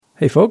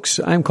Hey folks,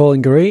 I'm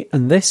Colin Gray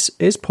and this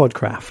is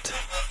Podcraft.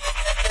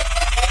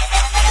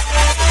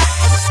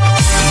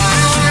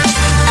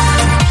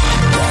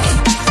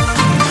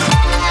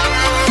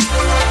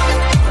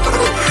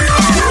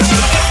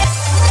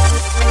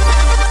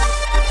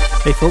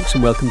 Hey folks,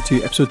 and welcome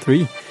to episode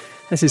 3.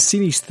 This is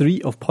series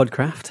 3 of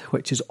Podcraft,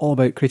 which is all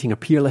about creating a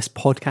peerless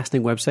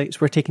podcasting website. So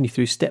we're taking you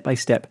through step by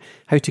step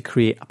how to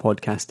create a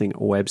podcasting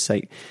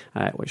website,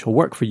 which will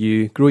work for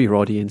you, grow your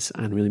audience,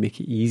 and really make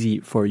it easy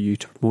for you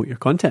to promote your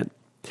content.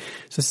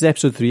 So this is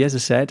episode 3, as I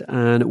said,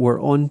 and we're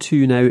on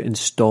to now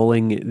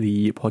installing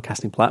the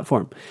podcasting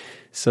platform.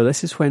 So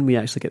this is when we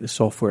actually get the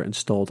software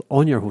installed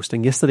on your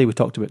hosting. Yesterday we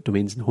talked about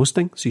domains and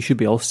hosting, so you should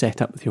be all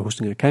set up with your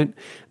hosting account.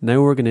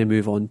 Now we're going to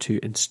move on to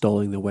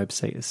installing the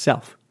website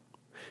itself.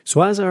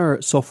 So as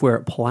our software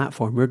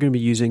platform, we're going to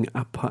be using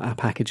a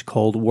package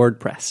called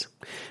WordPress.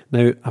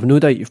 Now, I've no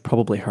doubt you've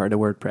probably heard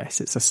of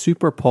WordPress. It's a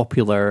super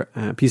popular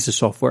piece of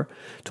software,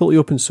 totally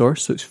open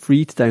source, so it's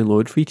free to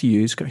download, free to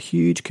use, got a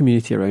huge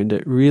community around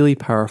it, really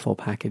powerful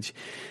package.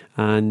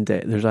 And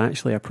there's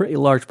actually a pretty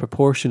large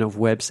proportion of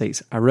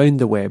websites around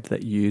the web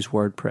that use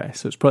WordPress.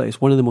 So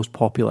it's one of the most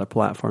popular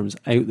platforms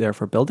out there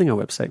for building a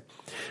website.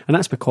 And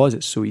that's because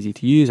it's so easy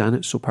to use and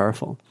it's so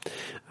powerful.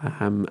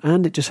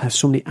 And it just has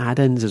so many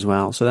add-ins as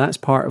well. So that's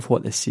part of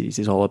what this series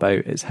is all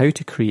about, is how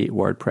to create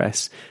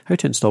WordPress, how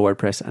to install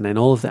WordPress, and then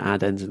all of the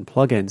add-ins and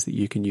plugins that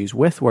you can use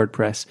with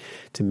WordPress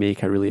to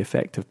make a really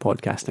effective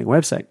podcasting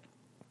website.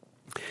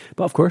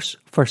 But of course,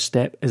 first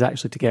step is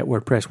actually to get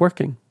WordPress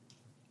working.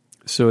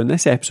 So in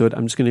this episode,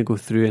 I'm just going to go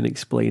through and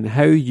explain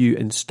how you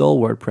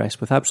install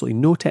WordPress with absolutely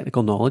no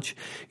technical knowledge.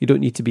 You don't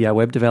need to be a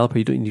web developer,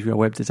 you don't need to be a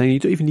web designer, you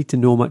don't even need to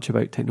know much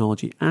about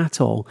technology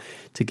at all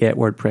to get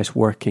WordPress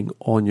working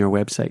on your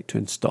website to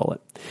install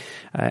it.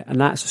 And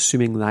that's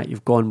assuming that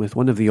you've gone with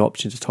one of the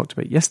options I talked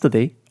about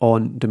yesterday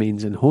on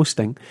domains and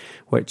hosting,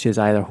 which is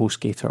either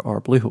HostGator or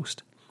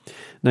Bluehost.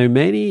 Now,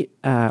 many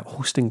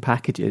hosting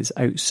packages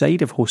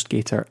outside of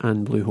HostGator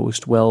and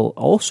Bluehost will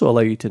also allow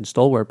you to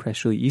install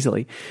WordPress really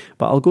easily,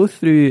 but I'll go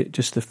through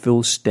just the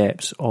full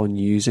steps on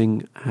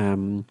using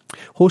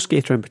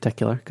HostGator in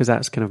particular, because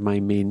that's kind of my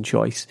main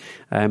choice,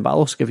 but I'll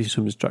also give you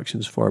some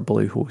instructions for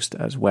Bluehost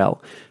as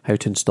well, how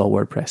to install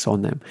WordPress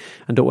on them.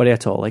 And don't worry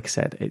at all, like I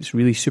said, it's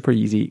really super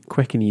easy,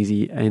 quick and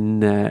easy in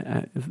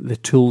the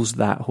tools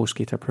that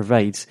HostGator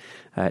provides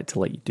to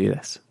let you do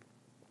this.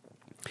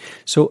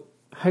 So,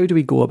 how do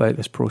we go about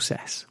this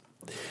process?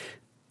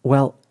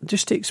 Well,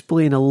 just to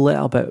explain a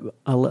little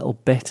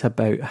bit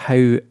about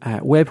how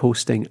web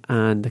hosting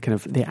and the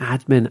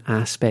admin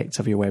aspects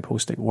of your web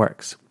hosting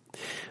works.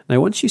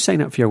 Now, once you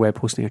sign up for your web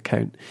hosting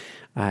account,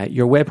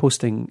 your web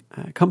hosting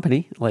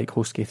company, like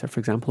HostGator, for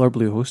example, or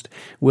Bluehost,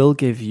 will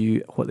give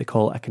you what they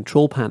call a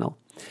control panel.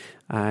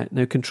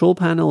 Now, control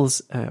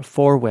panels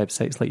for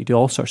websites let you do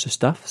all sorts of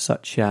stuff,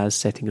 such as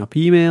setting up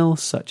emails,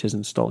 such as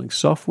installing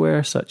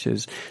software, such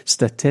as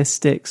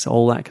statistics,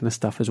 all that kind of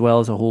stuff, as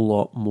well as a whole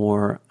lot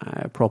more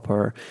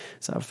proper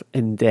sort of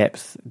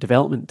in-depth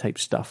development type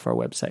stuff for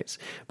websites.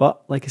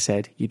 But like I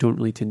said, you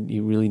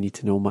really need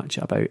to know much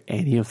about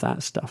any of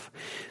that stuff.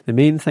 The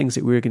main things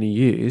that we're going to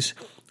use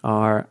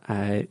are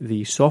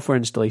the software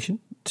installation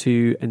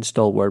to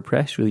install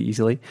WordPress really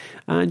easily,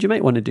 and you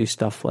might want to do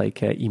stuff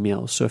like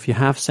emails. So if you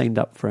have signed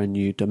up for a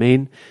new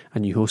domain, a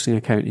new hosting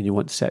account, and you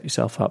want to set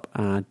yourself up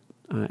an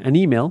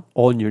email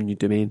on your new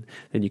domain,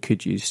 then you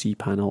could use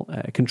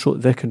cPanel,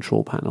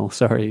 control panel,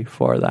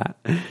 for that.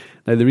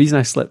 Now, the reason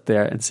I slipped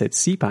there and said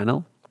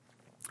cPanel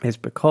is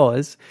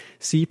because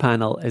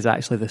cPanel is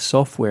actually the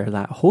software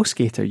that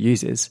HostGator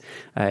uses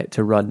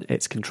to run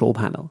its control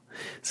panel.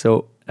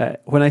 So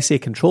when I say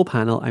control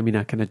panel, I mean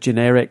a kind of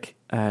generic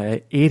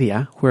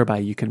area whereby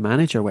you can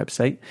manage your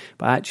website,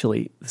 but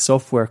actually the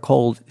software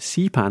called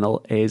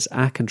cPanel is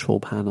a control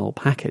panel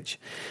package,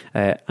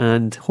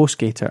 and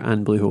HostGator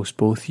and Bluehost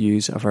both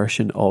use a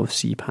version of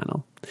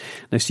cPanel.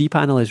 Now,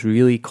 cPanel is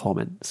really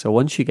common, so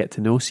once you get to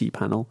know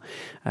cPanel,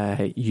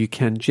 you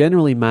can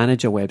generally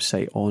manage a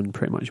website on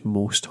pretty much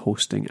most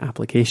hosting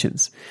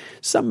applications.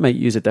 Some might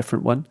use a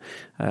different one,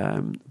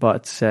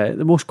 but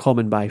the most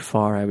common by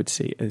far, I would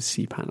say, is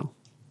cPanel.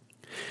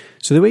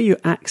 So the way you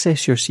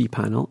access your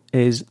cPanel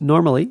is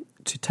normally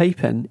to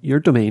type in your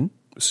domain,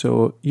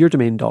 so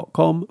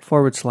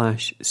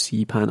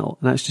yourdomain.com/cPanel,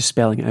 and that's just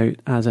spelling out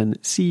as in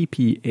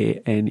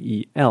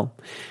CPANEL. And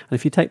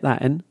if you type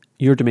that in,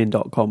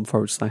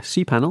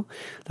 yourdomain.com/cPanel,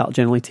 that'll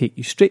generally take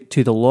you straight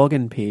to the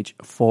login page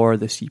for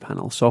the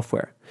cPanel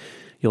software.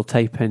 You'll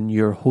type in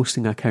your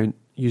hosting account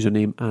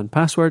username and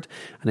password,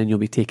 and then you'll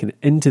be taken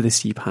into the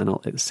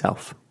cPanel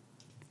itself.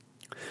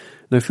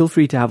 Now, feel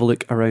free to have a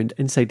look around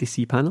inside the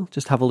cPanel.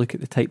 Just have a look at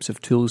the types of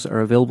tools that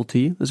are available to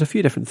you. There's a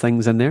few different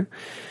things in there.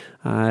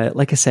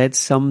 Like I said,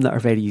 some that are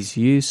very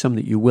easy to use, some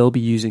that you will be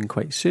using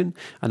quite soon,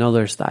 and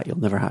others that you'll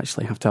never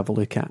actually have to have a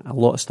look at. A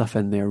lot of stuff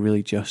in there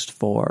really just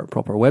for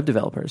proper web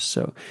developers,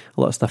 so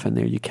a lot of stuff in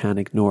there you can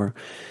ignore.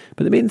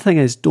 But the main thing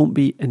is, don't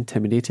be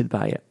intimidated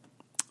by it.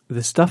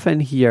 the stuff in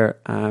here,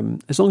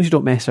 as long as you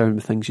don't mess around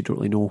with things you don't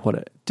really know what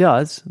it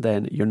does,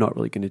 then you're not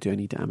really going to do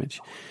any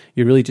damage.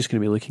 You're really just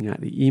going to be looking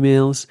at the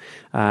emails,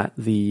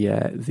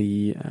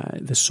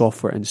 the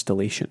software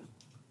installation.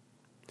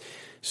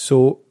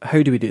 So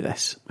how do we do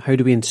this? How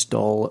do we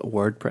install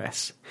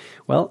WordPress?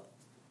 Well,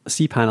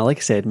 cPanel, like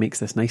I said, makes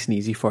this nice and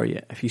easy for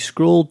you. If you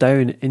scroll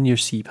down in your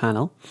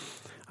cPanel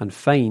and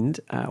find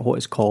what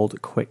is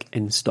called Quick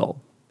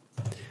Install.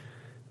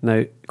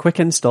 Now,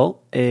 Quick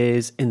Install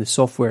is in the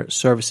Software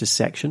Services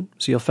section.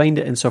 So you'll find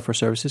it in Software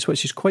Services,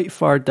 which is quite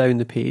far down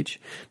the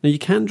page. Now, you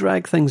can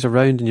drag things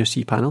around in your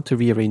cPanel to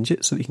rearrange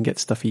it so that you can get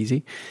stuff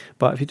easy.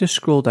 But if you just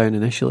scroll down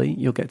initially,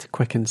 you'll get to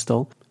Quick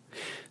Install.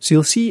 So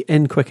you'll see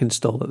in Quick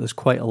Install that there's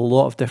quite a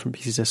lot of different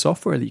pieces of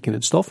software that you can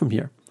install from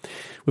here.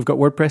 We've got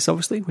WordPress,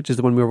 obviously, which is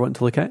the one we were wanting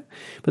to look at.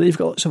 But then you've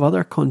got lots of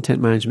other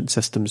content management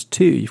systems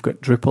too. You've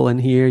got Drupal in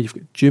here, you've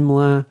got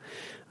Joomla,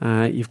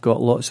 you've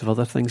got lots of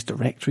other things,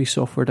 directory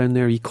software down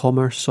there,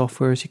 e-commerce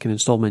softwares. You can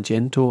install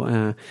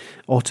Magento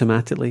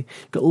automatically.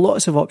 You've got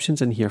lots of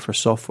options in here for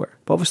software.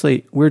 But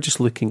obviously, we're just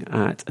looking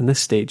at, in this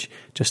stage,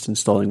 just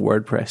installing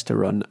WordPress to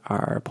run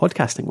our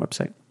podcasting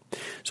website.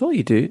 So all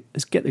you do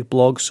is get the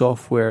blog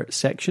software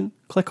section,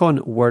 click on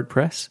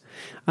WordPress,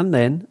 and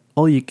then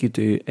all you could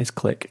do is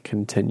click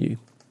continue.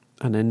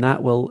 And then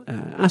that will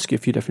ask you a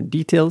few different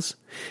details.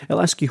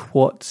 It'll ask you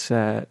what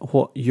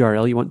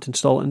URL you want to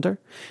install it under.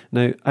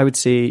 Now, I would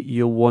say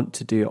you'll want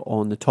to do it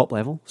on the top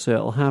level. So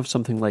it'll have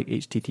something like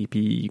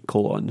http://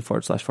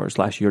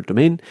 your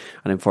domain,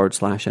 and then /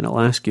 and it'll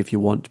ask you if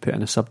you want to put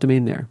in a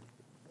subdomain there.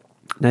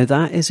 Now,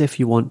 that is if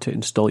you want to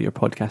install your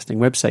podcasting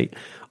website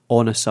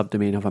on a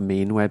subdomain of a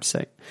main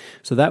website.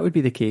 So that would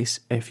be the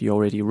case if you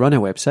already run a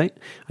website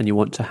and you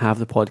want to have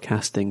the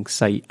podcasting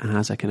site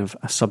as a kind of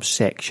a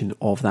subsection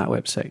of that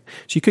website.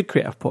 So you could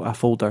create a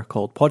folder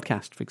called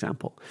podcast, for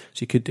example.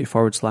 So you could do /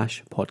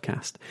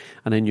 podcast.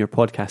 And then your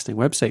podcasting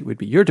website would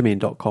be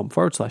yourdomain.com /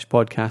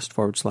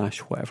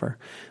 podcast / whatever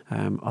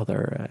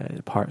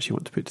other parts you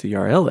want to put to the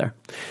URL there.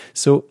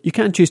 So you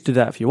can choose to do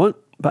that if you want.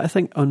 But I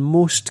think on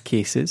most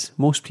cases,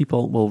 most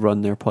people will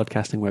run their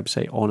podcasting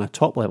website on a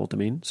top level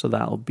domain. So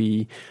that'll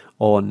be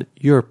on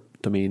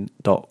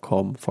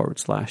yourdomain.com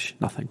 /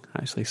 nothing,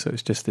 actually. So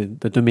it's just the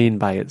domain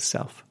by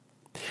itself.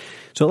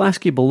 So it'll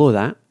ask you below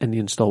that in the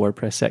Install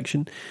WordPress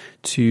section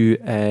to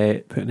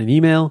put in an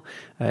email,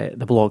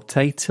 the blog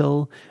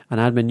title, an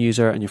admin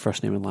user, and your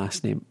first name and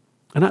last name.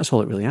 And that's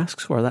all it really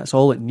asks for. That's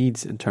all it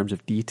needs in terms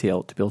of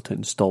detail to be able to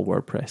install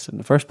WordPress in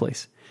the first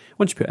place.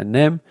 Once you put in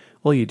them,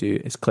 all you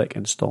do is click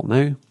Install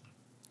Now.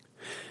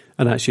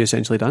 And that's you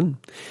essentially done.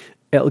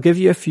 It'll give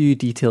you a few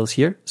details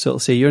here. So it'll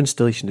say your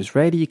installation is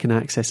ready. You can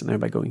access it now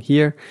by going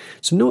here.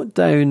 So note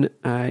down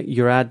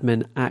your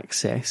admin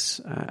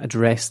access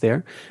address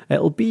there.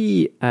 It'll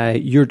be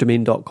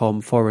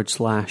yourdomain.com /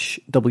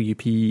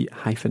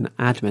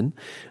 WP-admin.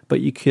 But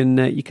you can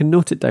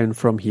note it down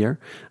from here.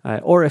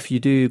 Or if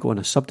you do go on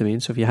a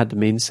subdomain, so if you had the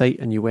main site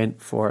and you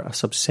went for a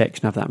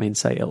subsection of that main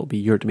site, it'll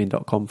be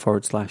yourdomain.com /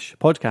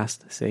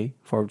 podcast, say,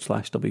 /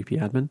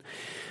 WP-admin.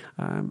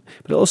 But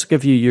it'll also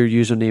give you your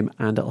username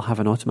and it'll have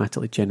an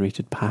automatically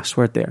generated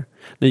password there.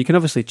 Now you can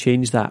obviously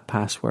change that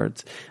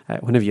password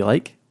whenever you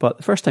like, but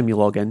the first time you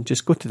log in,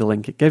 just go to the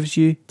link it gives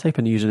you, type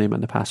in the username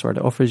and the password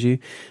it offers you,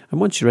 and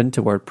once you're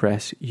into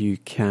WordPress, you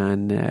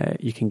can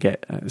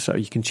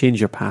change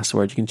your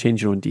password, you can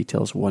change your own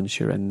details once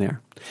you're in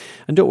there.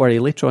 And don't worry,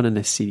 later on in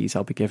this series,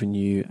 I'll be giving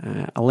you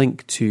a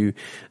link to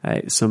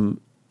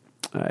some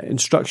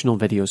instructional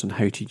videos on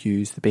how to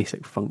use the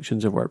basic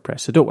functions of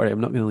WordPress. So don't worry,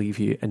 I'm not going to leave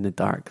you in the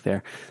dark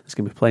there. There's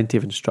going to be plenty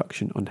of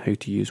instruction on how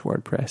to use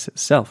WordPress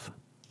itself.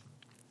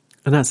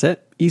 And that's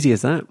it. Easy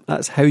as that.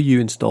 That's how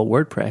you install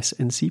WordPress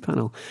in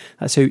cPanel.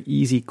 That's how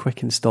easy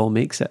Quick Install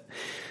makes it.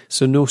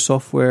 So no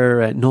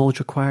software knowledge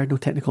required, no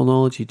technical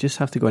knowledge. You just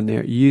have to go in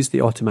there, use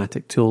the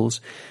automatic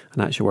tools,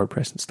 and that's your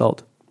WordPress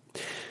installed.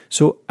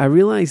 So I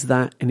realise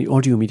that in the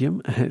audio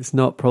medium, it's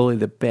not probably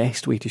the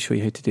best way to show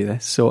you how to do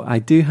this. So I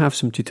do have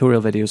some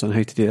tutorial videos on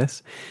how to do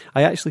this.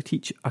 I actually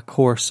teach a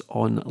course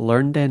on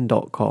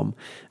learnden.com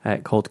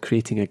called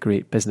Creating a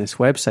Great Business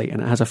Website,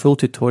 and it has a full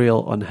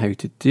tutorial on how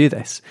to do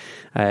this.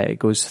 It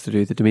goes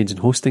through the domains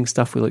and hosting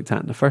stuff we looked at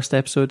in the first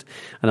episode,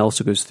 and it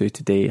also goes through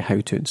today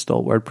how to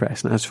install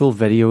WordPress, and it has full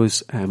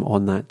videos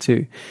on that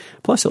too.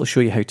 Plus it'll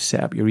show you how to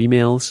set up your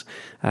emails,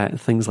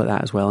 things like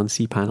that as well in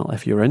cPanel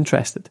if you're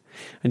interested.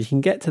 And you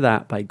can get to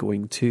that by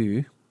going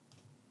to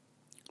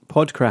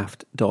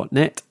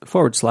podcraft.net /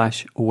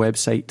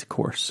 website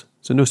course.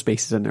 So no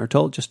spaces in there at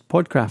all, just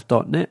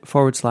podcraft.net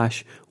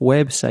 /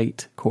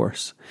 website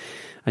course.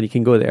 And you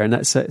can go there, and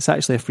it's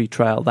actually a free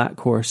trial. That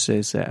course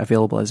is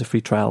available as a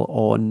free trial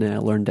on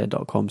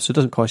learnden.com. So it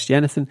doesn't cost you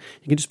anything.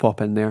 You can just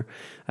pop in there,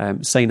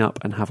 sign up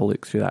and have a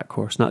look through that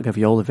course. And that'll give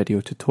you all the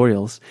video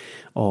tutorials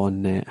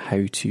on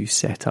how to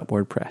set up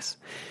WordPress.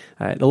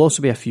 There'll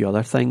also be a few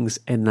other things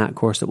in that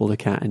course that we'll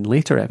look at in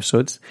later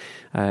episodes.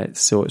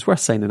 So it's worth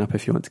signing up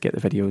if you want to get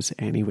the videos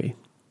anyway.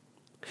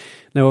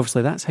 Now,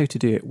 obviously, that's how to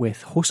do it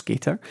with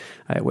HostGator,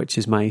 which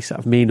is my sort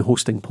of main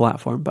hosting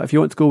platform. But if you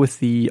want to go with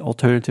the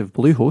alternative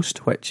Bluehost,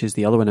 which is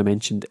the other one I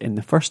mentioned in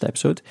the first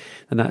episode,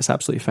 then that's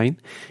absolutely fine.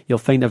 You'll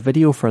find a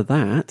video for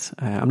that.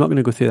 I'm not going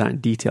to go through that in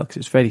detail because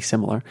it's very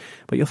similar,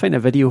 but you'll find a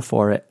video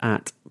for it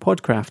at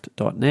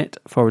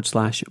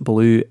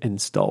podcraft.net/blue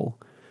install.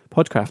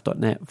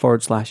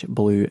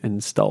 podcraft.net/blue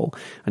install,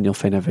 and you'll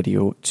find a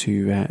video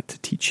to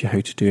teach you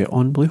how to do it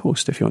on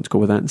Bluehost if you want to go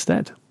with that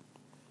instead.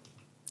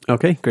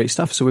 Okay, great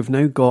stuff. So we've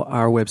now got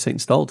our website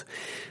installed.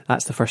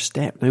 That's the first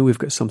step. Now we've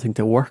got something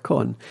to work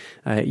on.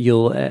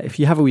 If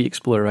you have a wee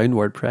explore around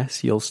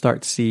WordPress, you'll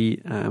start to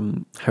see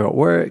how it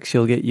works.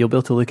 You'll be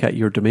able to look at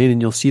your domain, and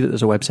you'll see that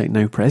there's a website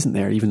now present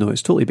there, even though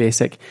it's totally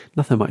basic,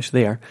 nothing much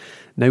there.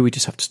 Now we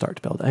just have to start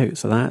to build it out.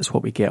 So that's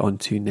what we get on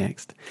to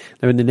next.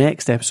 Now in the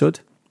next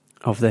episode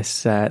of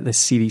this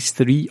series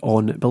 3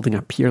 on building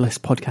a peerless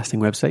podcasting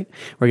website,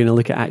 we're going to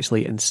look at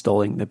actually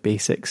installing the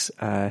basics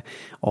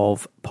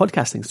of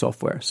podcasting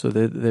software. So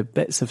the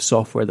bits of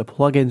software, the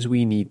plugins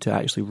we need to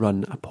actually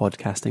run a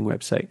podcasting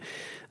website.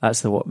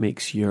 That's what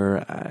makes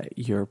your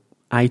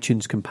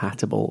iTunes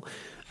compatible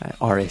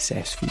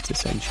RSS feeds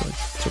essentially.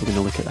 So we're going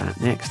to look at that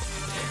next.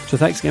 So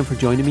thanks again for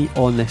joining me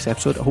on this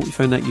episode. I hope you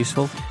found that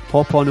useful.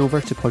 Pop on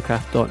over to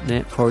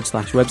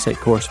podcraft.net/website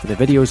course for the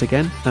videos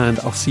again, and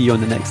I'll see you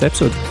on the next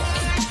episode.